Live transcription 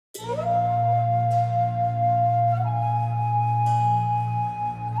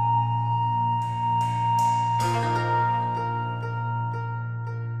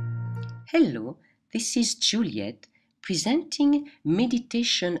Hello, this is Juliet presenting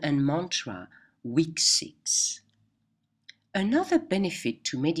Meditation and Mantra Week 6. Another benefit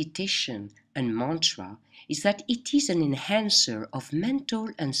to meditation and mantra is that it is an enhancer of mental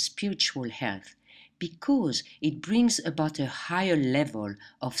and spiritual health because it brings about a higher level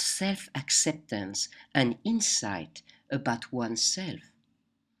of self-acceptance and insight about oneself.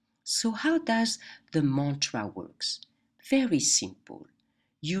 So how does the mantra works? Very simple.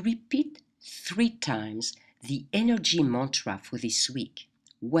 You repeat 3 times the energy mantra for this week.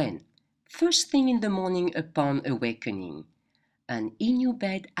 When? First thing in the morning upon awakening, and in your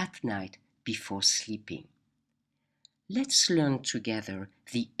bed at night before sleeping. Let's learn together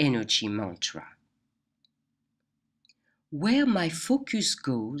the energy mantra. Where my focus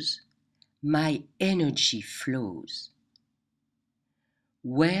goes, my energy flows.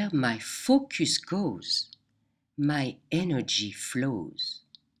 Where my focus goes, my energy flows.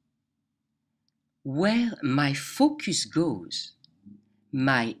 Where my focus goes,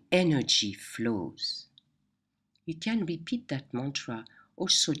 my energy flows. You can repeat that mantra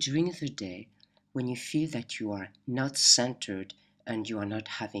also during the day when you feel that you are not centered and you are not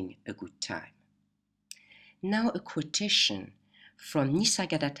having a good time. Now a quotation from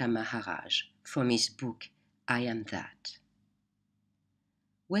Nisargadatta Maharaj from his book, I Am That.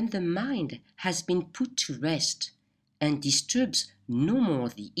 When the mind has been put to rest and disturbs no more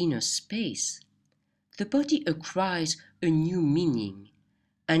the inner space, the body acquires a new meaning,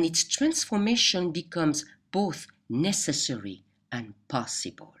 and its transformation becomes both necessary and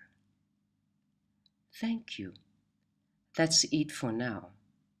possible. Thank you. That's it for now.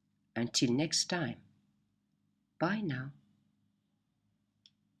 Until next time. Bye now.